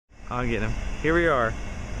I'll get him. Here we are,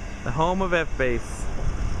 the home of FBass.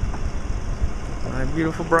 My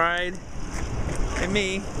beautiful bride and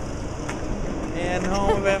me, and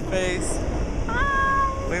home of FBass.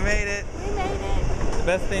 Hi! We made it. We made it. The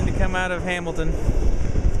best thing to come out of Hamilton,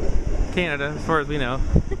 Canada, as far as we know.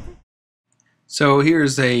 So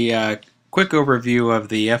here's a quick overview of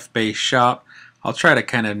the FBass shop. I'll try to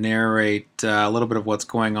kind of narrate a little bit of what's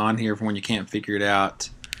going on here for when you can't figure it out.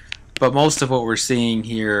 But most of what we're seeing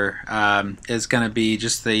here is going to be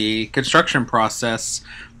just the construction process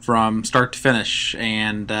from start to finish.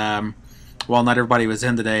 And while not everybody was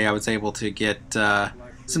in today, I was able to get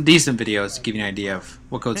some decent videos to give you an idea of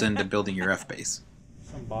what goes into building your FBass.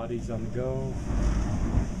 Some bodies on the go.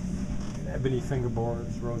 Ebony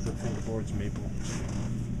fingerboards, rosewood fingerboards, maple.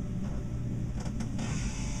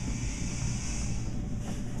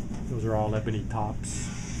 Those are all ebony tops.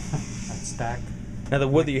 That stack. Now the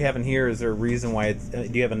wood that you have in here, is there a reason why it's, do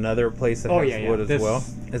you have another place that has wood as well?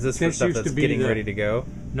 Is this for stuff that's getting ready to go?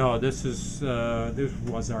 No, this is this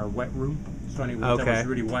was our wet room. So anyway, that was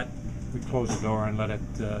really wet. We closed the door and let it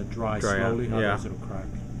dry slowly, otherwise it'll crack.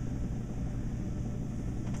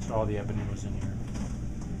 So all the ebony was in here.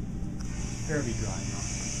 Fairly dry now.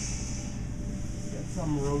 Got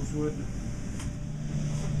some rosewood.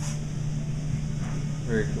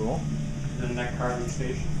 Very cool. Then the neck carving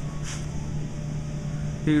station.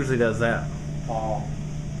 Who usually does that? Paul.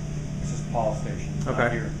 This is Paul's station. Okay.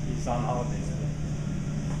 Here. He's on holidays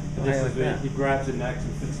today. He grabs the necks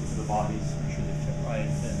and fits into the bodies. Make sure they fit right.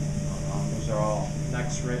 Those are all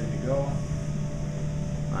necks ready to go.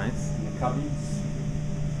 Nice. And the cubbies.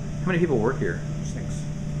 How many people work here? 6.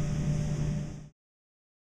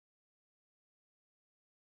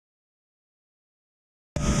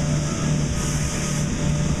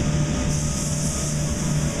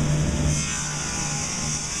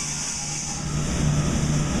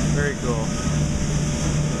 Very cool.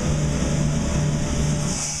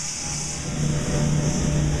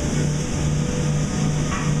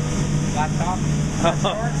 Laptop?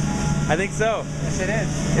 I think so. Yes, it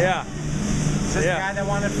is. Yeah. Is this the guy that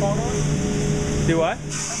wanted photos? Do what?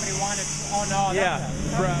 Somebody wanted. Oh no. Yeah.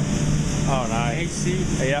 Oh, nice. AC.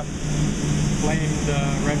 Yep. Flamed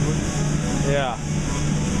redwood. Yeah.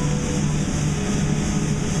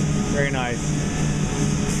 Very nice.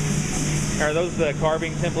 Are those the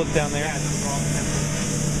carving templates down there? Yeah, those are all templates.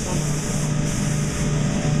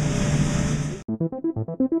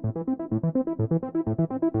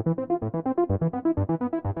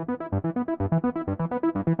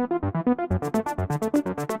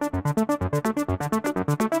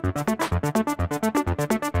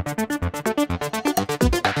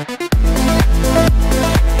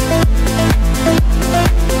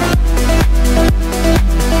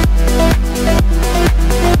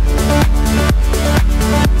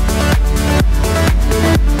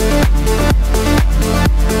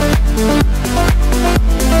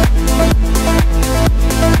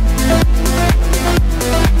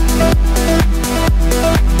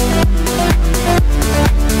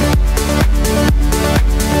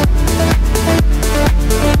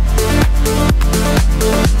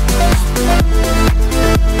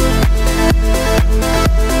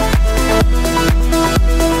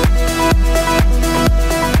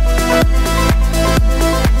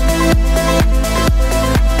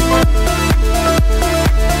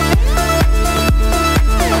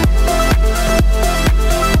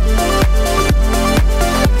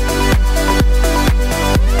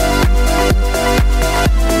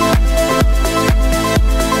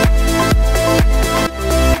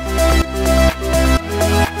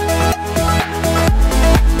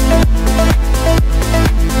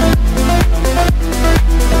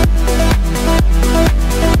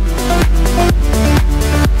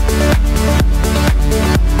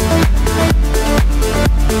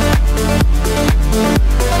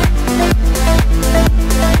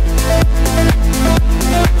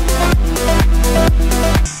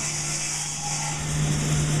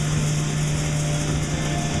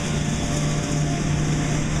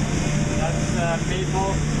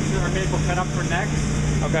 Maple, silver maple cut up for necks.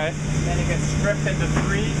 Okay. Then it gets stripped into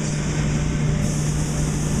 3s.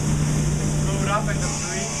 Glued up into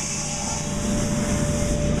 3s.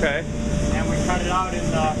 Okay. And we cut it out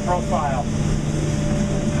in the profile.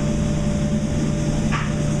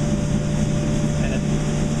 And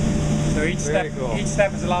so each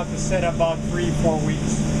step is allowed to sit about 3-4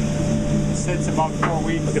 weeks. It sits about 4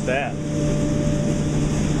 weeks. Look at that.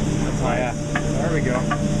 That's nice. Yeah. There we go.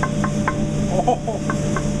 Oh,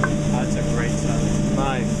 that's a great sound.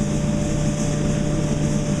 Nice.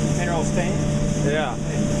 Mineral stain? Yeah.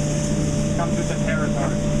 It comes with the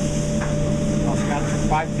territory. got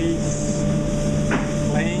 5-piece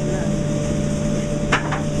plane.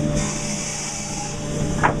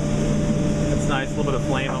 That's nice. A little bit of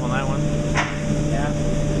flame on that one. Yeah.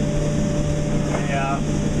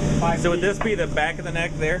 Yeah. So would this be the back of the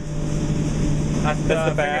neck there? That's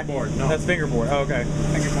the back. Fingerboard. No. That's fingerboard. Oh, okay.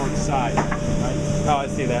 Fingerboard side. Right. Oh, I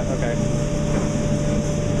see that. Okay.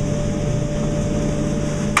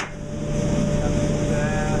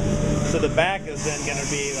 So the back is then going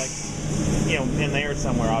to be like, you know, in there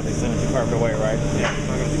somewhere, obviously, when it's carved away, right? Yeah, it's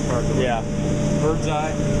not going to be carved away. Yeah. Bird's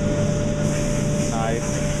eye.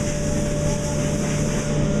 Nice.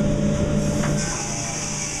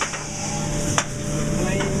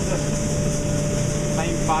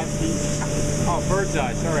 Plain 5-piece. Oh, bird's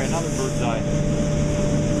eye. Sorry, another bird's eye.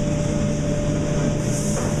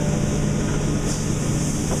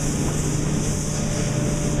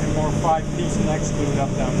 And more 5-piece necks glued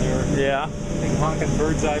up down there. Yeah. Big honking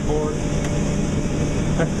bird's eye board.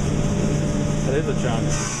 That is a chunk.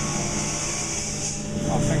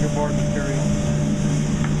 Oh, fingerboard material.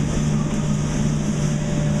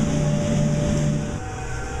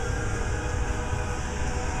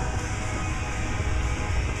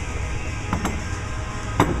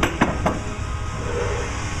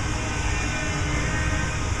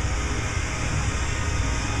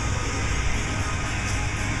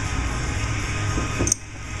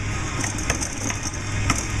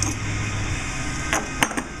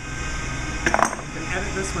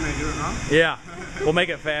 Edit this when I do it wrong? Yeah. We'll make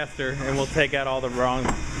it faster, and we'll take out all the wrong,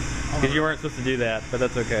 because you weren't supposed to do that, but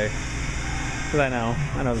that's okay. Because I know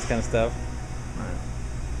this kind of stuff.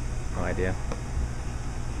 No idea.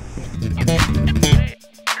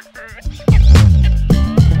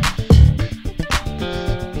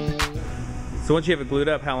 So once you have it glued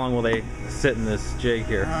up, how long will they sit in this jig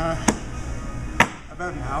here?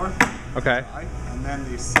 About an hour. Okay. And then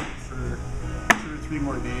they sit for 2 or 3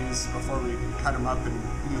 more days before we cut them up and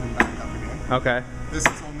glue them back up again. Okay. This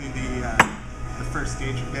is only the first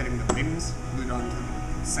stage of getting the wings glued onto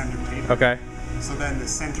the center taper. Okay. So then the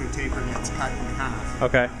center taper gets cut in half.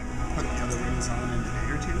 Okay. Put the other wings on in a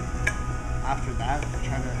day or 2. After that,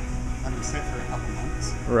 try to let them sit for a couple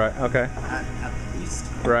months. Right. Okay. At the least.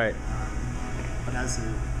 Right. But as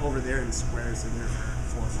they're over there in squares, they're there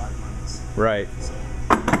for 4 or 5 months. Right. So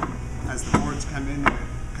as the boards come in, they're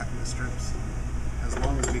cutting the strips as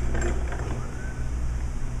long as we can make it.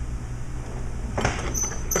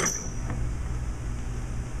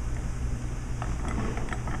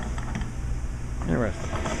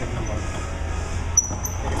 Interesting.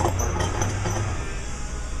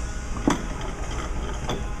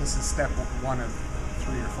 This is step 1 of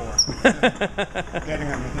 3 or 4. Getting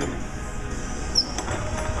them hidden.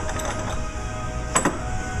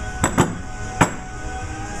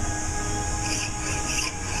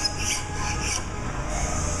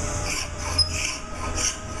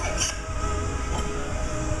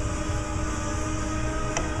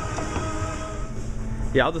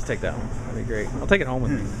 Yeah, I'll just take that one. That'd be great. I'll take it home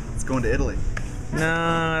with me. It's going to Italy. No,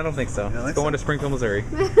 I don't think so. You don't It's think going so? to Springfield, Missouri.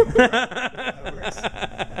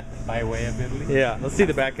 By way of Italy. Yeah, let's see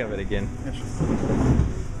the back of it again.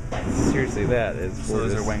 Seriously, that is gorgeous. So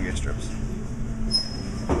those are Wenge strips.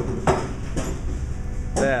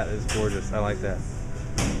 That is gorgeous. I like that.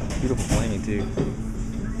 Beautiful flaming too.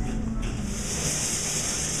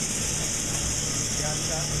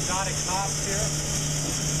 Got exotic tops here.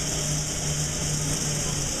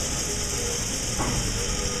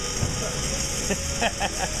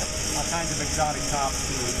 All kinds of exotic tops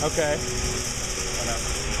too. Okay. Whatever.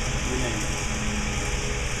 You name it.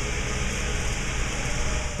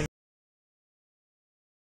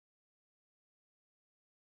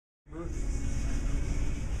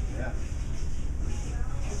 Yeah.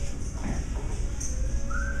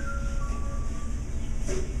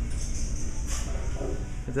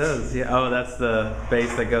 It does. Yeah. Oh, that's the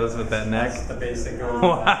base that goes with that neck. That's the basic goal.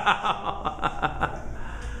 Wow.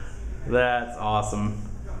 That's awesome.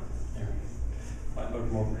 Might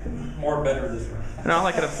look more better this way. No, I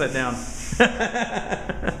like it upside down.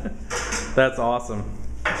 That's awesome.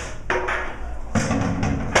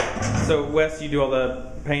 So, Wes, you do all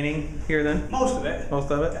the painting here then? Most of it.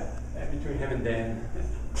 Most of it? Yeah, between him and Dan.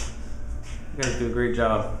 You guys do a great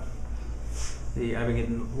job. See, I've been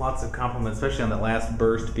getting lots of compliments, especially on that last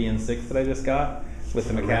burst BN6 that I just got with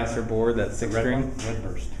the McCaster board, that 6-string. Red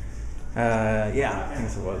burst. Yeah, I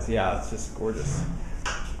think it was. Yeah, it's just gorgeous.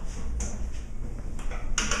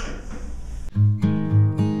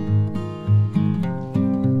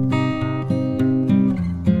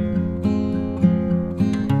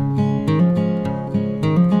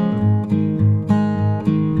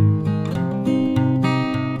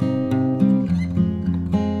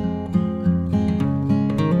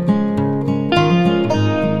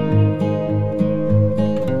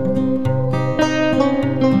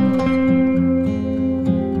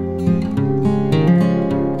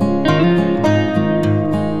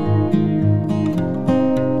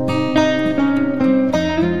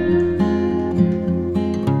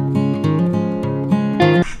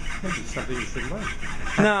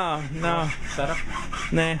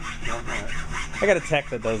 setup? Nah. I got a tech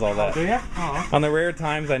that does all that. Do you? Oh. On the rare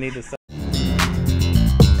times I need to set.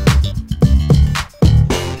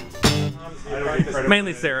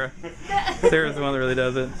 Mainly Sarah. Sarah's the one that really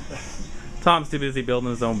does it. Tom's too busy building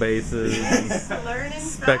his own bases and Learning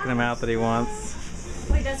specking them out that he wants.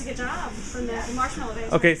 Well, he does a good job from the marshmallow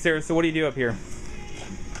base. Okay, Sarah, so what do you do up here?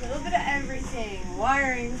 A little bit of everything.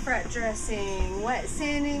 Wiring, fret dressing, wet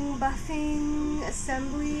sanding, buffing,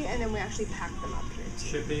 assembly, and then we actually pack them up here too.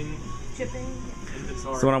 Shipping, Shipping.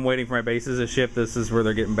 inventory. So when I'm waiting for my bases to ship, this is where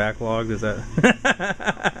they're getting backlogged, is that?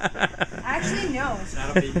 Actually, no.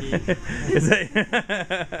 That'll be me. Is it?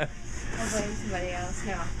 I'll blame somebody else.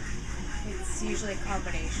 No. It's usually a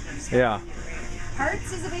combination of stuff. Yeah.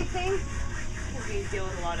 Parts is a big thing because we deal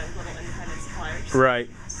with a lot of little independent suppliers. Right,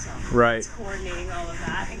 So right, it's coordinating all of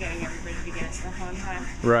that and getting everybody to get us stuff on time.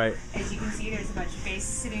 right. As you can see, there's a bunch of base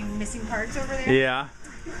sitting missing parts over there. Yeah,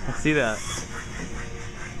 I see that.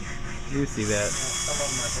 You see that.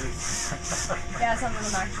 Yeah, some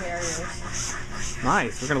of them actually are yours.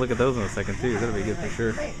 Nice. We're going to look at those in a second, too. That'll be good for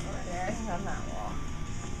sure. Right over there, I think on that wall.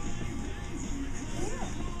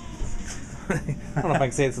 I don't know if I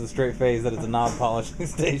can say this with a straight face that it's a knob polishing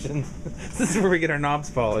station. This is where we get our knobs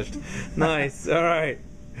polished. Nice. All right.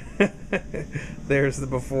 There's the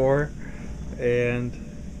before and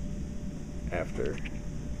after.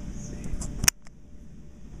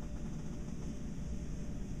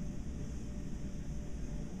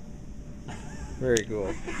 Very cool.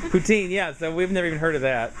 Poutine, yeah, so we've never even heard of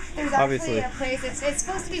that. There's obviously. actually a place, it's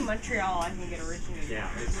supposed to be Montreal, I think it originated. Yeah,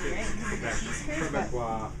 it's right? Because of the cheese curds, but,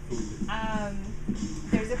 Quebecois food.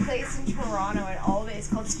 there's a place in Toronto and all of it is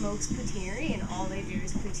called Smokes Poutineery and all they do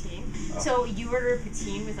is poutine. So you order a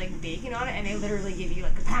poutine with like bacon on it and they literally give you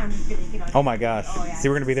like a pound of bacon on it. Oh my gosh. Oh, yeah. See,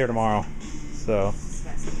 we're going to be there tomorrow. So,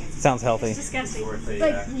 Disgusting. It's sounds healthy. disgusting. Worth a,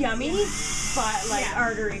 Like yummy, but like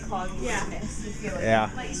artery clogging. Yeah. You feel like Yeah.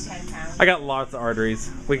 like 10 pounds. I got lots of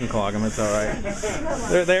arteries. We can clog them. It's all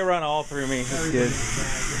right. They run all through me. It's good.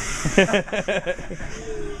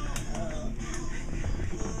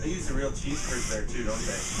 They use the real cheese curds there too, don't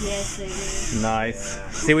they? Yes, they do. Nice.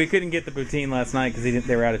 See, we couldn't get the poutine last night because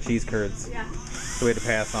they were out of cheese curds. Yeah. So we had to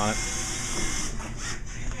pass on it.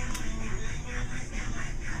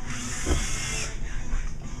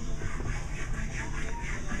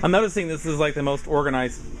 I'm noticing this is like the most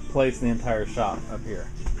organized place in the entire shop up here.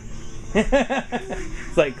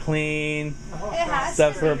 It's like clean, It has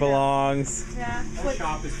stuff's to where be, it belongs. Yeah. Our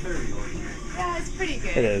shop is fairly organized. Yeah, it's pretty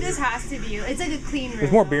good. It is. This has to be. It's like a clean room.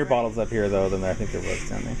 There's more beer right? bottles up here though than I think there was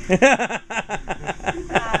down there.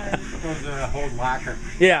 Those hold lacquer.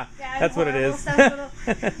 Yeah, Yeah, that's what it horrible is.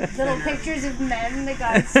 Stuff, little pictures of men the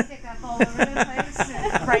guys stick up all over the place,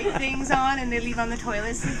 and write things on, and they leave on the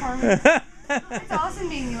toilets and for me. It's awesome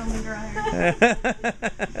being the only driver.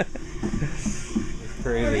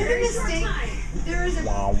 Crazy. Make a mistake. There was a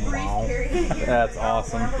brief period. That's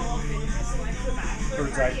awesome.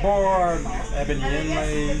 Bird's eye board, ebony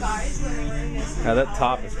inlays, Now that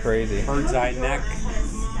top is crazy. bird's eye neck.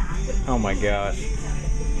 Oh my gosh.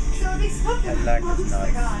 So they stuck the leg is books nuts.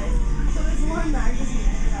 for guys. So there's one magazine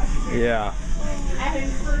ended up here. Yeah,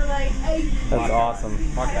 And for like a that's awesome. and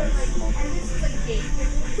this is like gay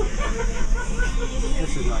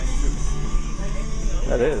This is nice too.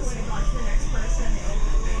 That is.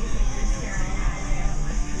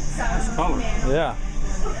 Nice color. Yeah.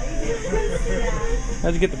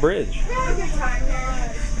 How'd you get the bridge?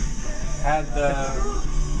 Had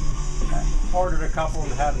ordered a couple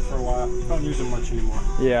and had them for a while. Don't use them much anymore.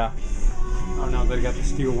 Yeah. Oh no, they got the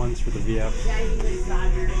steel ones for the VF.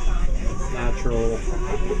 Natural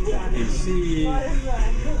AC.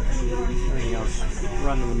 Everything else.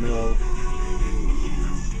 Run of the mill.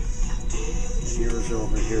 Yours are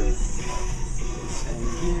over here. San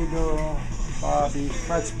Diego, Bobby,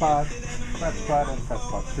 FretSpot, and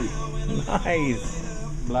FretSpot 3. Nice.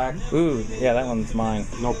 Black, Ooh, yeah, that one's mine.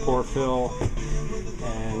 no pore fill,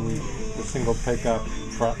 and the single pickup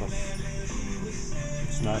fretless.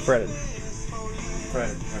 It's nice. Fretted.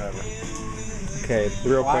 Fretted, whatever. Okay, the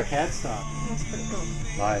real Black quick. headstock.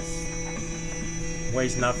 Nice.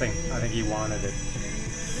 Weighs nothing. I think he wanted it.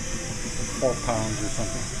 4 pounds or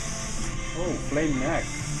something. Oh, flame neck.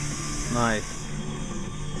 Nice.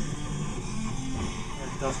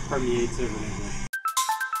 Dust permeates everything.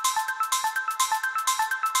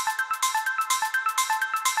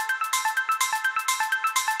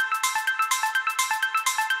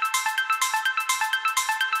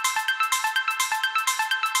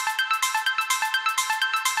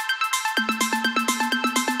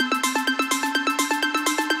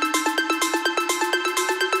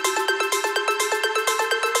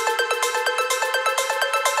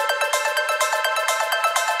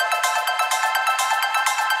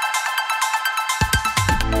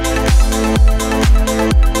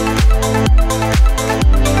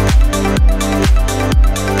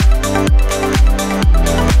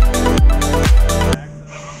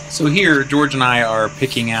 So here, George and I are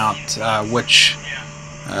picking out which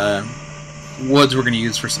woods we're going to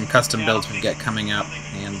use for some custom builds we've got coming up,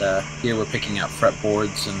 and here we're picking out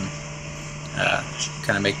fretboards and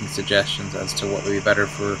kind of making suggestions as to what would be better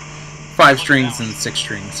for 5 strings and 6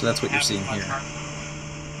 strings. So that's what you're seeing here.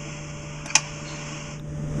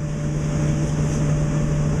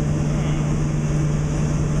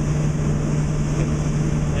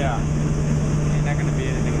 Yeah. Ain't not gonna be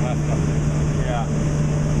anything left up there. Yeah.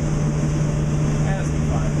 That's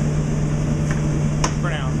fine. For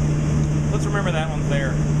now. Let's remember that one's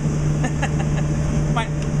there.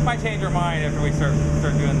 might change our mind after we start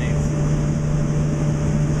doing these.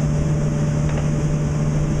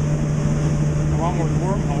 One with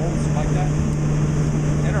wormholes like that.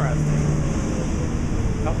 Interesting.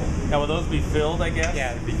 Couple. Yeah, will those be filled, I guess?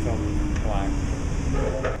 Yeah, they'd be filled with black.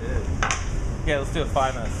 Yeah, let's do a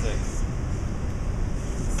 5 and a 6.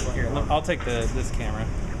 Here, I'll take this camera.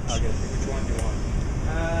 I'll get it. Which one do you want?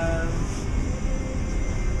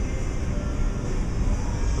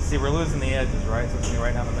 Let's see, we're losing the edges, right? So it's gonna be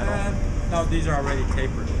right down the middle. No, these are already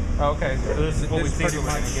tapered. Oh, okay. So this is what we think we're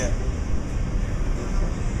gonna get.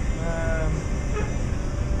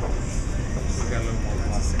 We got a little more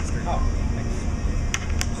black. 6 string. Oh, thanks.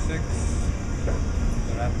 6. So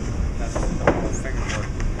that's the whole fingerboard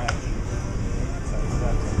match.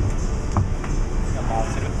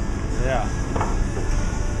 Yeah.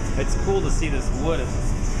 It's cool to see this wood as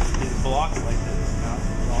these blocks like this.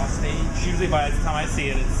 Gloss stage. Usually by the time I see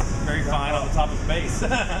it, it's very fine on the top of the base. Yeah,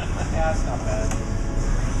 that's not bad.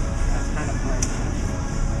 That's kind of plain.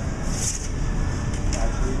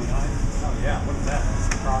 That's really nice. Oh yeah, what is that?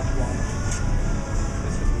 Cross one.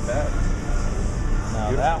 This isn't bad.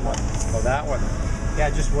 No, that one. Oh, that one. Yeah,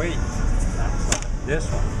 just wait. This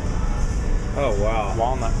one. Oh wow.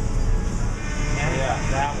 Walnut. Yeah,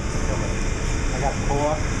 that one's killer. I got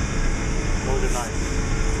koa. Those are nice.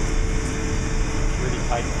 Really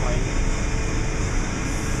tight flame.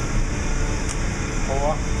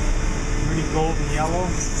 Koa. Really golden yellow.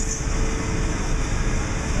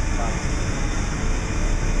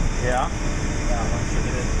 Yeah. Yeah, once you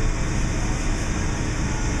get it.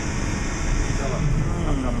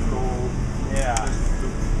 Coming up gold. Yeah.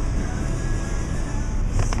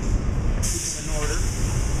 Keep them in order.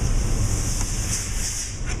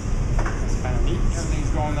 Kind of neat.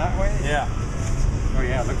 Everything's going that way. Yeah. Oh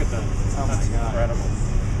yeah, look at the. Oh that's my God. incredible.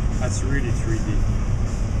 That's really 3D.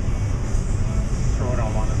 Throw it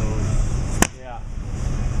on one of those. Yeah.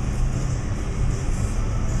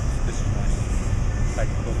 This is nice. Like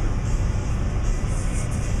quilted.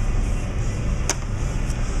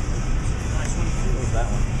 Nice one too. What was that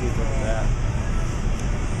one? Look at that.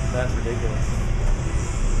 That's ridiculous.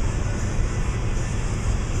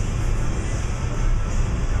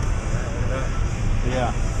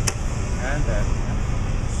 Yeah. And that.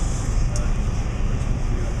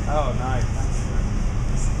 Oh, nice.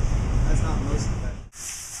 That's not most of that.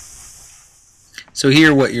 So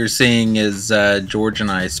here what you're seeing is George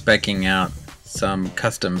and I specking out some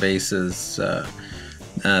custom bases.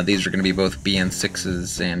 These are going to be both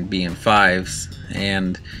BN6s and BN5s,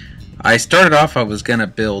 and I started off, I was going to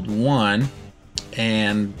build one,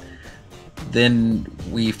 and then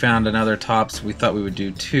we found another top, so we thought we would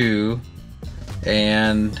do 2,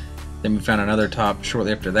 and then we found another top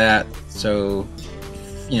shortly after that, so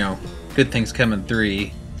you know, good things come in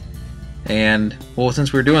 3. And well,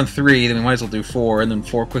 since we were doing 3, then we might as well do 4, and then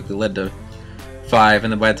 4 quickly led to 5,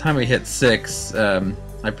 and then by the time we hit 6,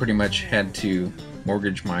 I pretty much had to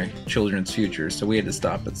mortgage my children's future, so we had to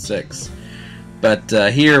stop at 6. But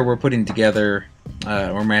here we're putting together,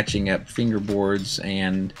 we're matching up fingerboards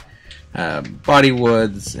and body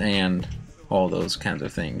woods and all those kinds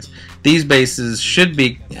of things. These bases should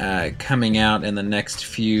be coming out in the next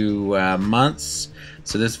few months.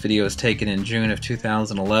 So this video is taken in June of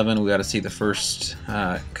 2011. We got to see the first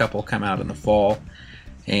couple come out in the fall,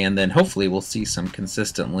 and then hopefully we'll see some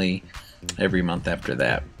consistently every month after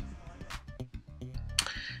that.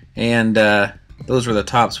 And those were the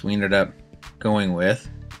tops we ended up going with,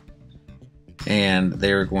 and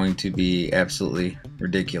they are going to be absolutely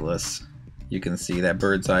ridiculous. You can see that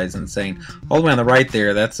bird's eye is insane. All the way on the right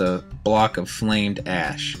there, that's a block of flamed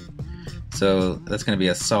ash. So that's going to be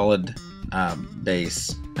a solid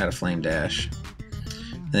base out of flamed ash.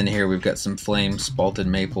 Then here we've got some flame spalted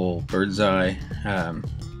maple bird's eye,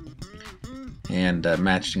 and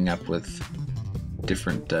matching up with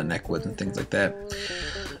different neckwoods and things like that.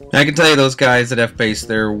 And I can tell you, those guys at FBass,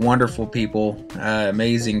 they're wonderful people,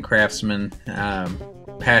 amazing craftsmen,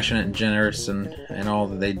 passionate and generous and all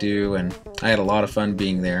that they do, and I had a lot of fun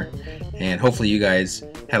being there, and hopefully you guys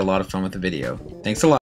had a lot of fun with the video. Thanks a lot.